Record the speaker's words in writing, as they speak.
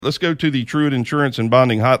Let's go to the Truett Insurance and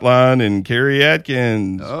Bonding Hotline and Kerry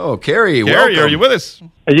Adkins. Oh, Kerry, Kerry, welcome. are you with us?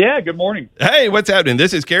 Yeah, good morning. Hey, what's happening?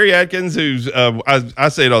 This is Kerry Adkins, who's, I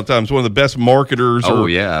say it all the time, is one of the best marketers in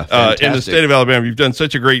the state of Alabama. You've done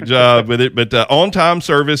such a great job with it. But OnTime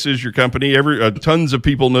Service is your company. Tons of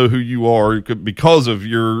people know who you are because of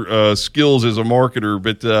your skills as a marketer.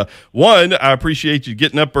 But one, I appreciate you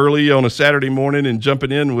getting up early on a Saturday morning and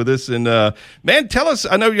jumping in with us. And, man, tell us,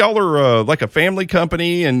 I know y'all are like a family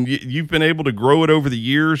company, and you've been able to grow it over the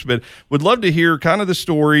years, but would love to hear kind of the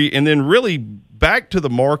story and then really back to the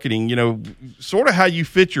marketing, sort of how you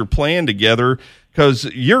fit your plan together, because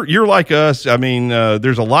you're like us. I mean,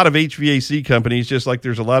 there's a lot of HVAC companies, just like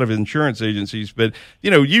there's a lot of insurance agencies, but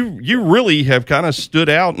you really have kind of stood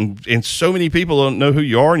out, and so many people don't know who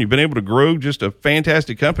you are, and you've been able to grow just a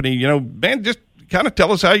fantastic company. Man, just kind of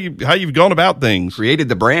tell us how you've gone about things. Created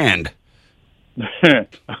the brand.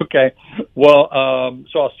 Okay. Well,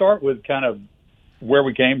 so I'll start with kind of where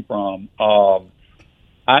we came from.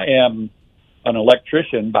 I am an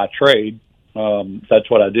electrician by trade. That's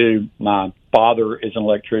what I do. My father is an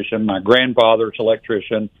electrician. My grandfather's an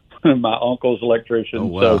electrician. My uncle's an electrician. Oh,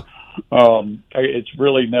 wow. So it's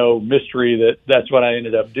really no mystery that's what I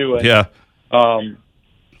ended up doing. Yeah.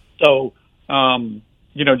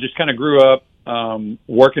 Just kind of grew up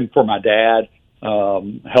working for my dad,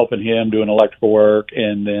 helping him doing electrical work,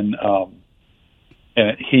 and then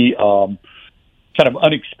and he kind of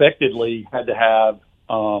unexpectedly had to have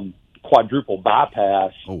quadruple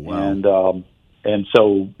bypass. Oh, wow. And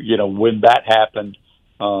so when that happened,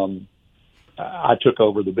 I took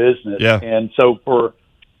over the business. Yeah. And so for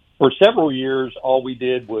several years, all we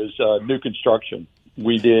did was new construction.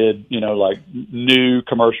 We did like new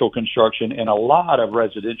commercial construction and a lot of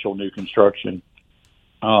residential new construction.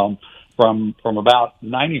 From about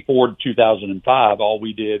 94 to 2005, all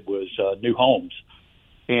we did was new homes,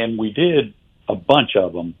 and we did a bunch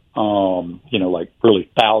of them, like really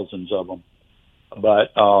thousands of them.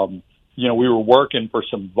 But, we were working for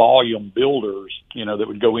some volume builders, that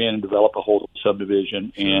would go in and develop a whole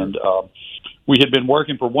subdivision. Sure. And we had been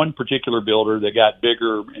working for one particular builder that got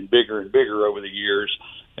bigger and bigger and bigger over the years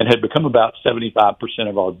and had become about 75%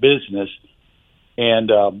 of our business.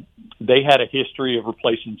 And they had a history of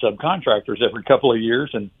replacing subcontractors every couple of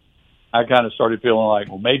years, and I kind of started feeling like,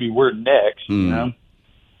 well, maybe we're next,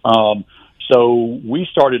 So we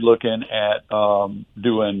started looking at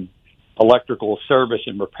doing electrical service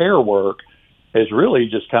and repair work as really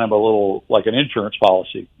just kind of a little like an insurance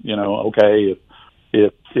policy. Okay,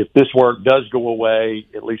 if this work does go away,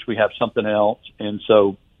 at least we have something else. And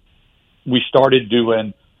so we started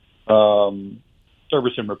doing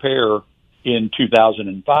service and repair in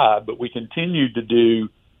 2005, but we continued to do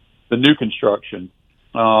the new construction.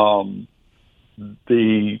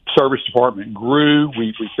 The service department grew.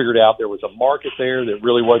 We figured out there was a market there that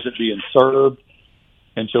really wasn't being served.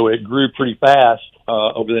 And so it grew pretty fast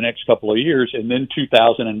over the next couple of years. And then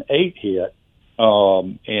 2008 hit.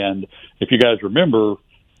 And if you guys remember,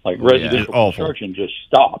 residential construction just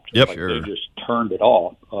stopped. Yep. They just turned it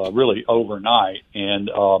off really overnight. And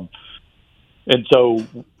so,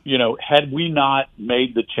 had we not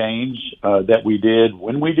made the change that we did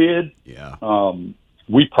when we did,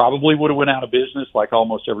 we probably would have went out of business like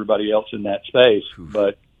almost everybody else in that space. Oof.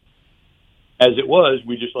 But as it was,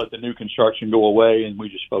 we just let the new construction go away, and we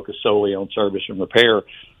just focused solely on service and repair.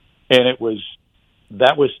 And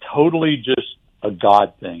that was totally just a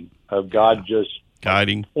God thing, of God just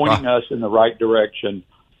guiding, pointing us in the right direction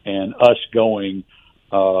and us going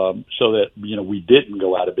so that, we didn't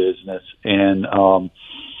go out of business. And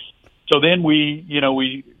so then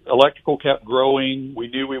we electrical kept growing. We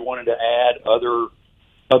knew we wanted to add other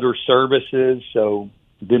services. So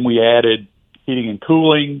then we added heating and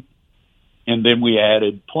cooling, and then we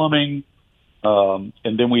added plumbing, and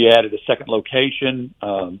then we added a second location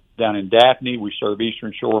down in Daphne. We serve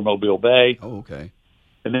Eastern Shore, Mobile Bay. Oh, okay.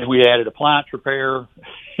 And then we added appliance repair.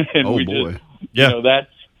 And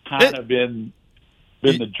that's kind of been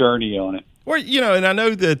the journey on it. Well, and I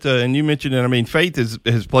know that, and you mentioned it, I mean, faith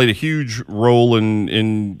has played a huge role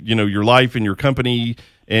in your life and your company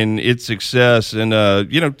and its success. And,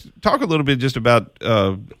 talk a little bit just about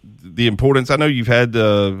the importance. I know you've had,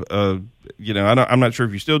 I'm not sure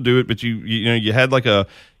if you still do it, but you had like a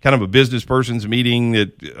kind of a business person's meeting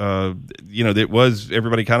that, that was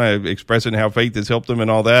everybody kind of expressing how faith has helped them and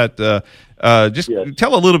all that.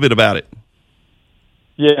 Tell a little bit about it.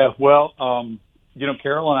 Yeah, well,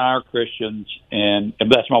 Carol and I are Christians, and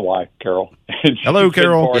that's my wife, Carol. Hello,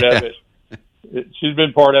 Carol. She's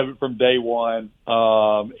been part of it from day one.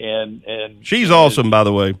 And she's awesome, by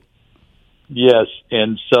the way. Yes.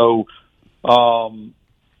 And so,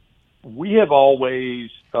 we have always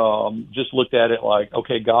just looked at it like,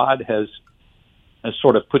 okay, God has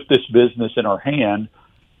sort of put this business in our hand.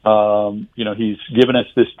 He's given us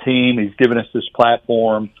this team. He's given us this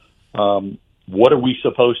platform. What are we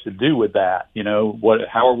supposed to do with that?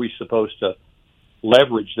 How are we supposed to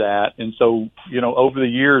leverage that? And so, over the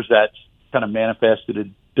years, that's kind of manifested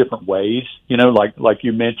in different ways. Like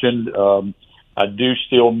you mentioned, I do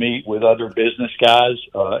still meet with other business guys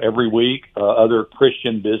every week, other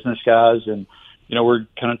Christian business guys, and we're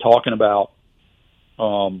kind of talking about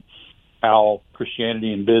how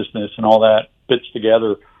Christianity and business and all that fits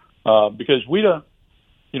together, because we don't,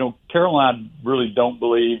 Carol and I really don't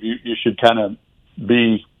believe you should kind of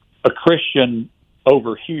be a Christian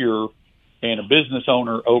over here and a business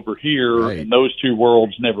owner over here, right, and those two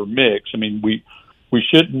worlds never mix. I mean, we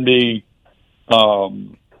shouldn't be,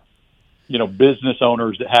 business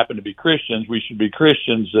owners that happen to be Christians. We should be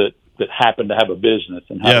Christians that happen to have a business.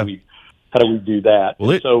 And how do we do that?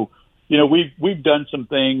 Well, so, we've done some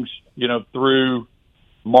things, through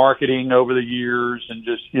marketing over the years and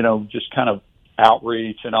just kind of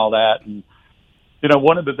outreach and all that. And,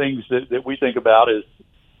 one of the things that we think about is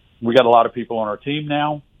we got a lot of people on our team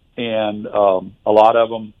now, and a lot of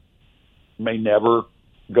them may never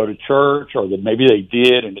go to church, or that maybe they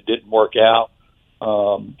did and it didn't work out.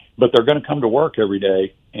 But they're going to come to work every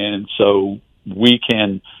day. And so we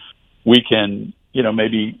can,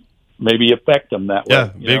 maybe affect them that way. Yeah.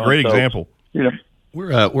 Be a great example.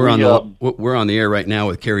 We're on the air right now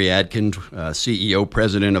with Kerry Adkins, CEO,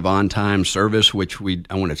 president of OnTime Service, which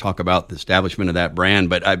I want to talk about the establishment of that brand.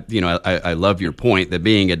 But I love your point that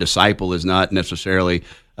being a disciple is not necessarily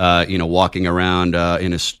walking around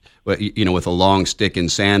with a long stick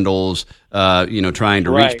and sandals, trying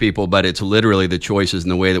to reach people, but it's literally the choices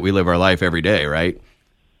and the way that we live our life every day, right?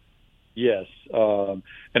 Yes, and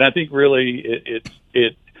I think really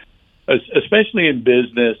it especially in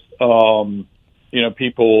business.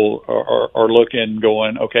 People are looking,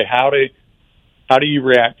 going, okay, how do you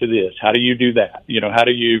react to this? How do you do that? How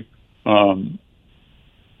do you?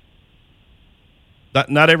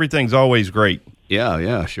 Not everything's always great.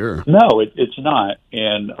 Yeah, sure. No, it's not,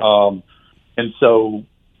 and so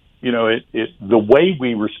the way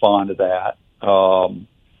we respond to that,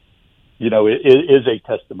 it is a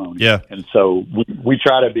testimony. Yeah, and so we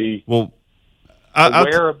try to be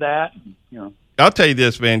aware of that. I'll tell you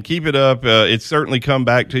this, man. Keep it up. It's certainly come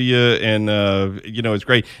back to you, and it's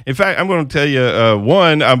great. In fact, I'm going to tell you,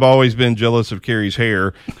 one, I've always been jealous of Kerry's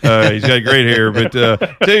hair. He's got great hair. But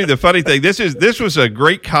tell you the funny thing, this was a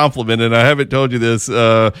great compliment, and I haven't told you this.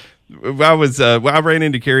 I ran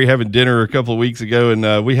into Kerry having dinner a couple of weeks ago,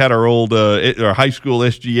 and we had our old our high school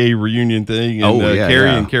SGA reunion thing. And Kerry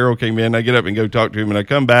and Carol came in. I get up and go talk to him, and I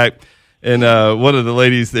come back, and one of the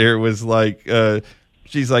ladies there was like.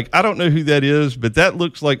 She's like, I don't know who that is, but that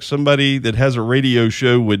looks like somebody that has a radio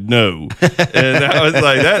show would know. And I was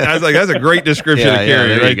like, that's a great description of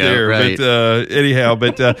Kerry right there. Right. But anyhow,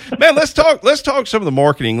 man, let's talk some of the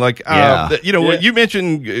marketing. Like, you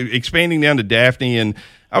mentioned expanding down to Daphne, and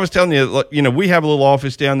I was telling you, we have a little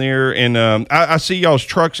office down there, and I see y'all's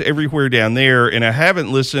trucks everywhere down there, and I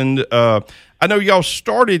haven't listened. I know y'all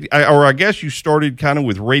started, or I guess you started kind of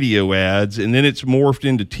with radio ads, and then it's morphed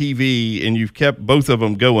into TV, and you've kept both of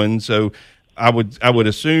them going. So I would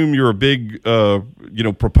assume you're a big,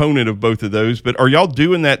 proponent of both of those. But are y'all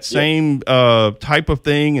doing that same type of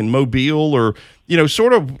thing in Mobile, or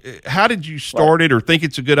sort of? How did you start it, or think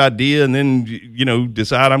it's a good idea, and then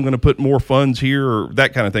decide I'm going to put more funds here, or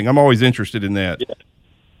that kind of thing? I'm always interested in that. Yeah.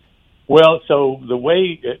 Well, so the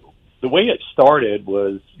way it started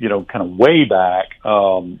was, kind of way back.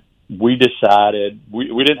 We decided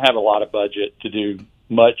we didn't have a lot of budget to do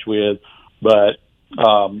much with, but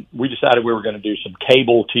we decided we were going to do some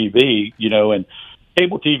cable TV. And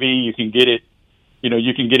cable TV, you can get it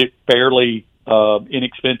fairly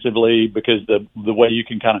inexpensively because the way you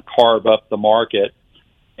can kind of carve up the market.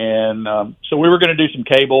 And so we were going to do some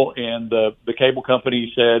cable, and the cable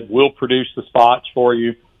company said, we'll produce the spots for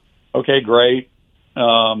you. Okay, great.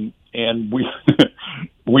 And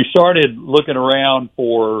we started looking around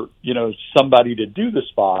for, somebody to do the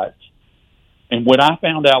spots. And when I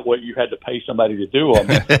found out what you had to pay somebody to do them,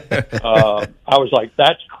 I was like,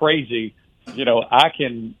 that's crazy. I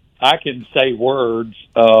can say words.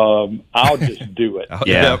 I'll just do it.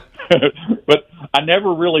 Yeah. But I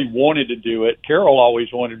never really wanted to do it. Carol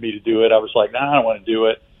always wanted me to do it. I was like, I don't want to do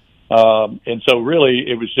it. And so really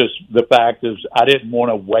it was just the fact is I didn't want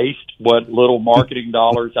to waste what little marketing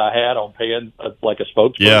dollars I had on paying a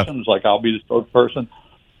spokesperson. Yeah. It's like, I'll be the spokesperson.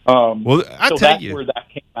 Well, so that's where that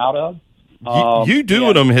came out of. You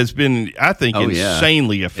doing them has been, I think,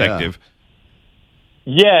 insanely effective.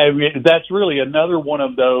 Yeah, that's really another one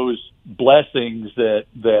of those blessings that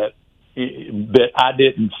I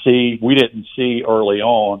didn't see. We didn't see early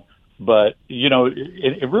on, but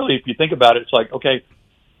it really, if you think about it, it's like, okay,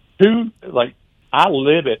 I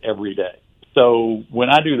live it every day. So when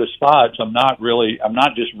I do the spots, I'm not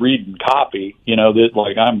just reading copy. That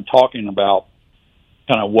like I'm talking about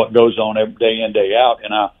kind of what goes on every day in, day out,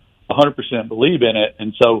 and I 100% believe in it.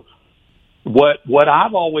 And so what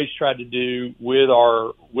I've always tried to do with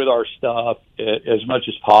our stuff as much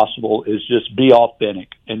as possible is just be authentic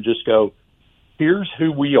and just go, here's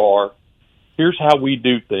who we are, here's how we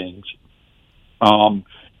do things.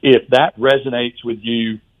 If that resonates with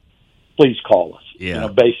you, please call us. Yeah.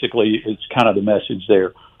 Basically it's kind of the message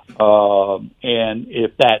there. And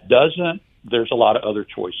if that doesn't, there's a lot of other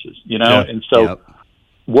choices, and so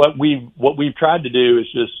what we've tried to do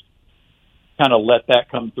is just kind of let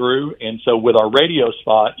that come through. And so with our radio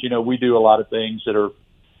spots, we do a lot of things that are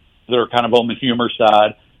kind of on the humor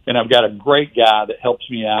side. And I've got a great guy that helps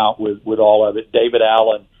me out with all of it, David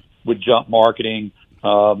Allen with Jump Marketing.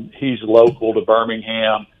 He's local to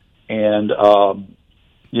Birmingham, and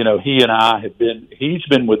he and I he's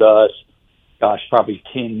been with us, probably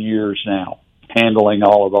 10 years now, handling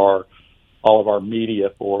all of our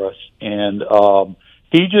media for us. And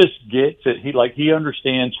he just gets it. He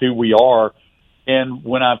understands who we are. And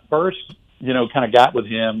when I first, kind of got with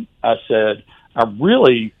him, I said, I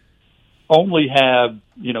really only have,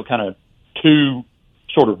 kind of two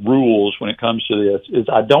sort of rules when it comes to this is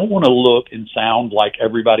I don't want to look and sound like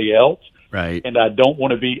everybody else. Right. And I don't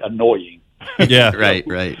want to be annoying. Yeah. Right.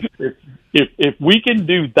 If we can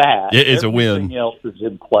do that, it's a win. Everything else is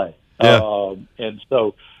in play. Yeah. And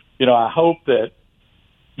so, I hope that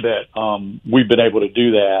we've been able to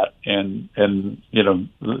do that and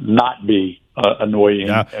not be annoying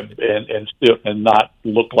and not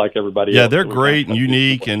look like everybody else. Yeah, they're great and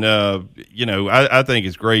unique, and I think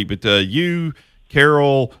it's great. But you,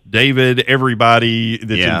 Carol, David, everybody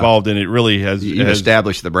that's involved in it really has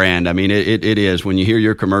established the brand. I mean, it is when you hear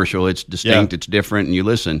your commercial, it's distinct, it's different, and you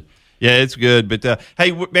listen. Yeah, it's good. But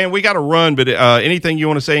hey, man, we got to run. But anything you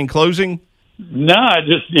want to say in closing? No, I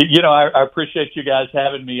just, I appreciate you guys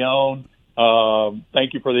having me on.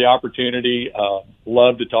 Thank you for the opportunity.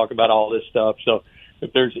 Love to talk about all this stuff. So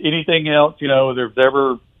if there's anything else, if there's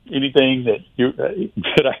ever anything that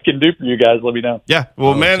I can do for you guys, let me know. Yeah.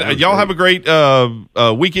 Well, man, y'all have a great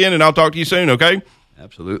weekend, and I'll talk to you soon, okay?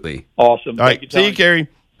 Absolutely. Awesome. All right. See you, Kerry.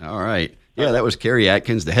 All right. Yeah, that was Kerry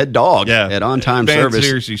Adkins, the head dog at OnTime Service.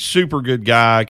 Seriously, super good guy.